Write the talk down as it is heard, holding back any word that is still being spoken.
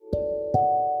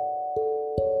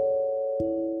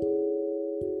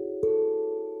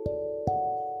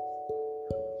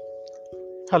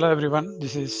Hello everyone,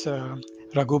 this is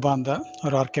Raghu Banda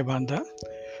or RK Banda.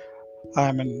 I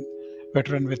am a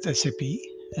veteran with SAP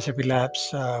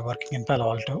Labs, working in Palo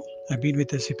Alto. I've been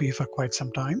with SAP for quite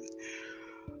some time,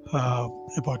 uh,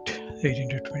 about 18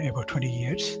 to 20, about 20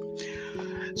 years.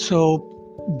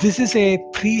 So this is a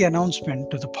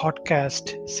pre-announcement to the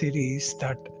podcast series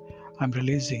that I'm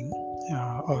releasing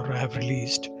or have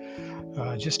released,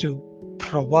 just to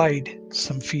provide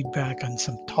some feedback and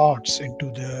some thoughts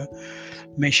into the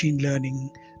machine learning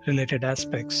related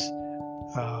aspects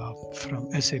from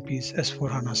SAP's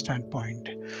S4HANA standpoint.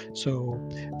 So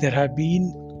there have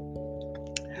been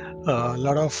a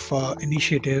lot of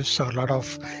initiatives or a lot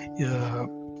of uh,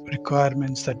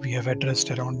 requirements that we have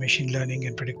addressed around machine learning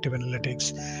and predictive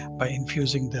analytics by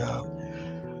infusing the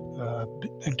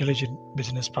intelligent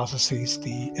business processes,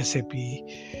 the SAP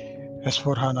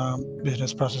S4HANA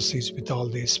business processes with all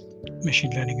these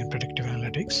machine learning and predictive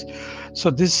analytics. So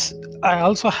this, I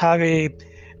also have a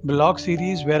blog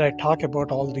series where I talk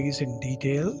about all these in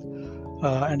detail.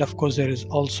 And of course, there is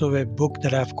also a book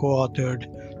that I've co-authored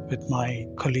with my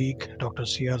colleague, Dr.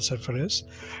 C.R. Sarfaraz.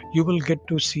 You will get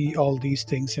to see all these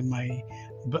things in my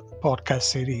podcast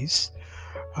series.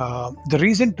 The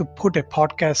reason to put a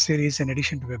podcast series in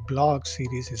addition to a blog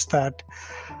series is that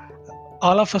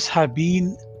all of us have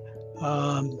been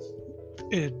um,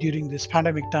 during this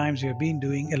pandemic times, we have been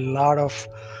doing a lot of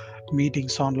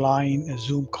meetings online,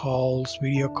 Zoom calls,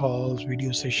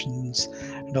 video sessions,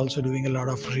 and also doing a lot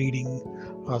of reading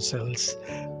ourselves.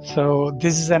 So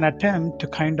this is an attempt to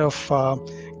kind of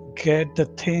get the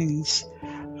things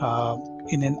uh,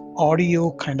 in an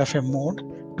audio kind of a mode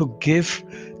to give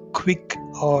quick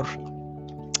or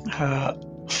uh,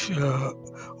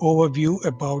 overview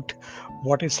about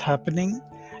what is happening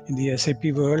in the SAP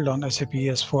world on SAP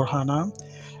S4HANA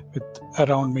with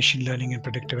around machine learning and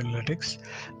predictive analytics.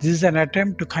 This is an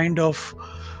attempt to kind of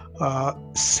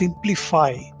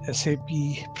simplify SAP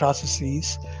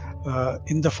processes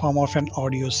in the form of an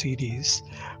audio series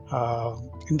uh,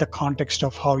 in the context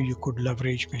of how you could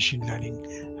leverage machine learning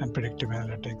and predictive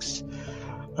analytics.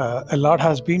 A lot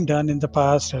has been done in the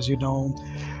past, as you know.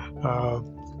 Uh,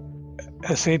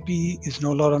 SAP is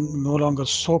no longer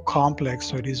so complex,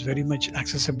 so it is very much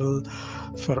accessible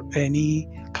for any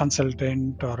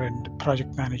consultant or a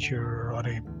project manager or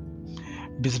a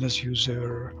business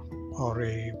user or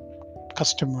a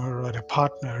customer or a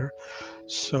partner.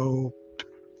 So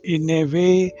in a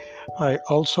way, I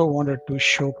also wanted to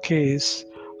showcase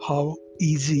how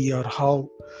easy or how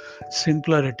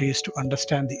simpler it is to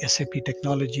understand the SAP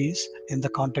technologies in the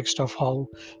context of how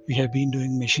we have been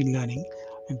doing machine learning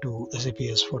into SAP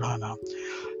S4HANA.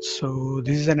 So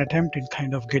this is an attempt in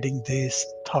kind of getting these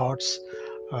thoughts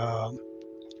uh,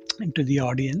 into the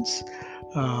audience,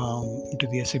 into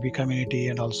the SAP community,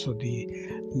 and also the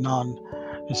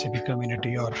non-SAP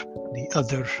community or the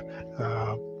other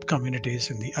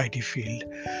communities in the IT field.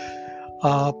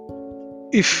 Uh,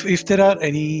 if there are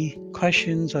any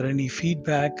questions or any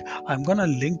feedback, I'm going to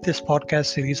link this podcast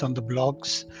series on the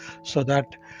blogs so that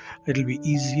it'll be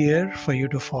easier for you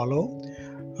to follow.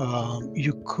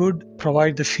 You could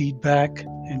provide the feedback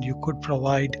and you could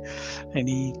provide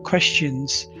any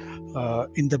questions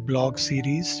in the blog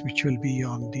series, which will be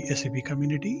on the SAP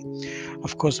community.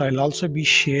 Of course, I'll also be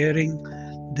sharing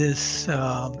this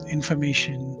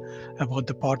information about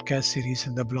the podcast series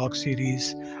and the blog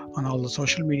series on all the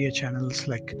social media channels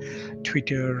like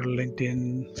Twitter,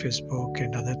 LinkedIn, Facebook,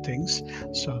 and other things,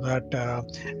 so that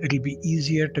it'll be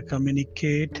easier to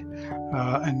communicate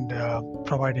and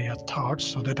provide your thoughts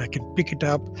so that I can pick it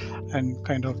up and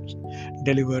kind of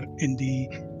deliver in the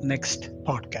next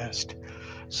podcast.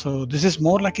 So this is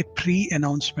more like a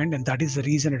pre-announcement, and that is the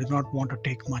reason I do not want to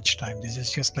take much time. This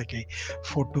is just like a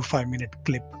 4 to 5 minute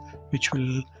clip, which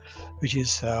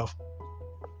is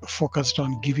focused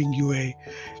on giving you a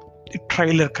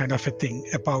trailer kind of a thing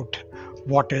about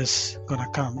what is gonna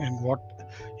come and what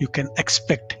you can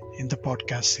expect in the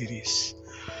podcast series.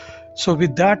 So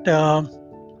with that,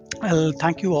 I'll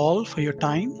thank you all for your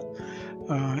time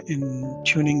in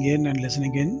tuning in and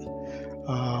listening in.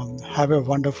 Have a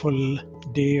wonderful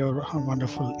day or a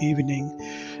wonderful evening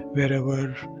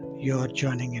wherever you're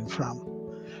joining in from.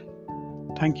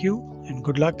 Thank you and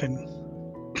good luck and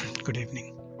good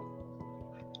evening.